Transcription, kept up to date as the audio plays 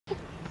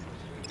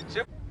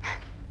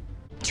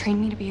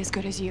Train me to be as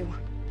good as you.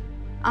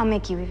 I'll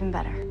make you even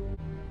better.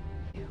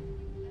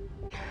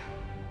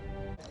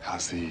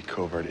 How's the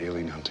covert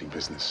alien hunting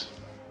business?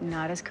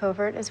 Not as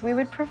covert as we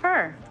would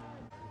prefer.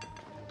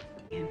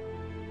 It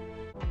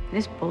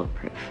is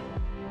bulletproof.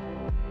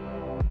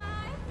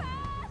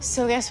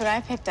 So guess what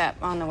I picked up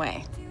on the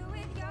way?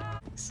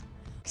 Thanks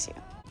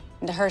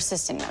you. Her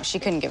assistant, no, she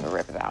couldn't give a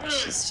rip about it.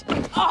 She's...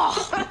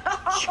 Oh!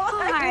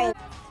 God.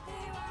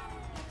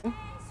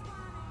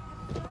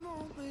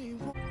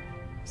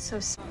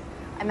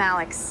 I'm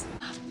Alex.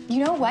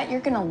 You know what? You're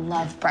gonna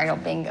love bridal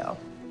bingo.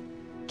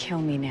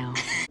 Kill me now.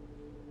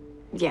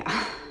 Yeah.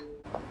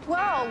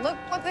 Whoa, look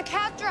what the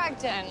cat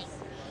dragged in.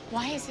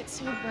 Why is it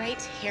so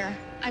bright here?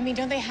 I mean,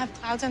 don't they have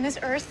clouds on this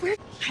earth?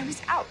 I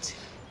was out.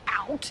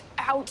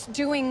 Out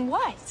doing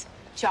what?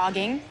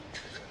 Jogging.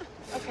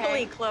 Okay.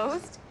 Fully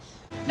clothed?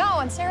 No,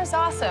 and Sarah's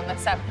awesome,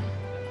 except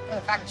for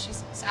the fact that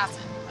she's an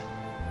assassin.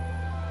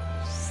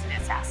 She's an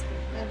assassin.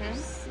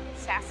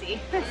 Sassy.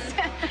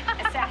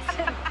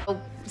 Assassin.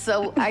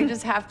 So I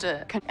just have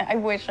to... I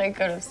wish I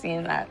could have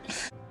seen that.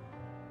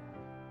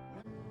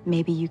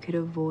 Maybe you could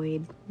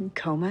avoid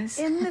comas?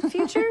 In the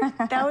future?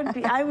 That would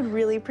be... I would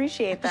really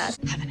appreciate that.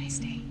 Have a nice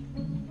day.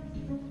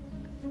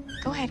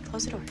 Go ahead,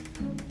 close the door.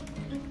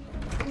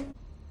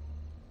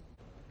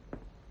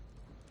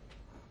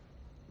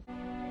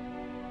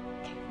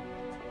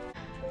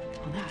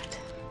 Well, that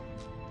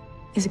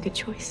is a good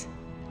choice.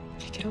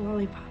 I get a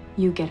lollipop.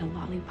 You get a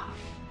lollipop.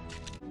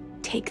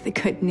 Take the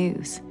good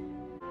news.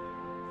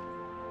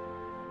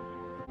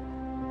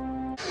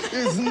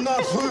 Is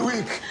not for the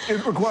weak.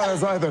 It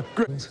requires either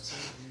grit.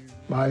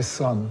 My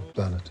son,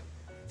 Bernard.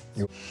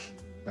 You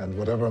and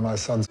whatever my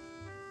son's.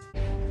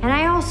 And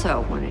I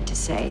also wanted to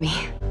say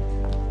me.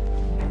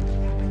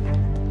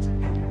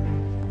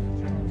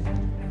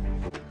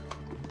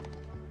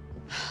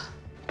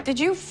 Did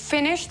you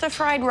finish the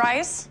fried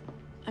rice?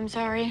 I'm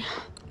sorry.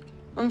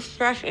 I'm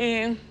stress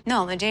eating.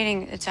 No, the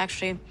dating, it's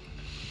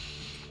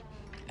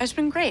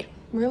been great.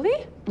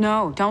 Really?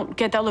 No, don't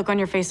get that look on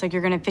your face like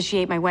you're gonna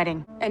officiate my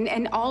wedding.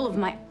 And all of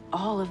my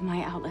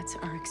outlets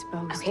are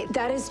exposed. Okay,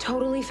 that is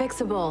totally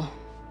fixable.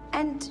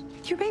 And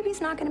your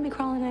baby's not gonna be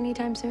crawling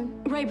anytime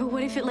soon. Right, but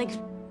what if it, like,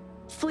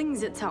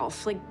 flings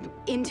itself, like,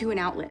 into an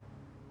outlet?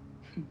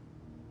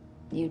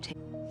 You take...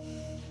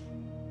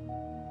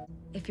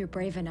 If you're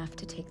brave enough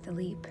to take the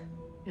leap.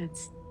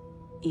 It's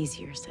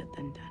easier said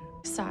than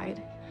done.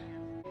 Side.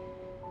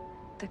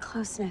 The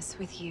closeness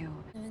with you.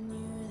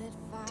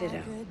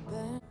 Ditto.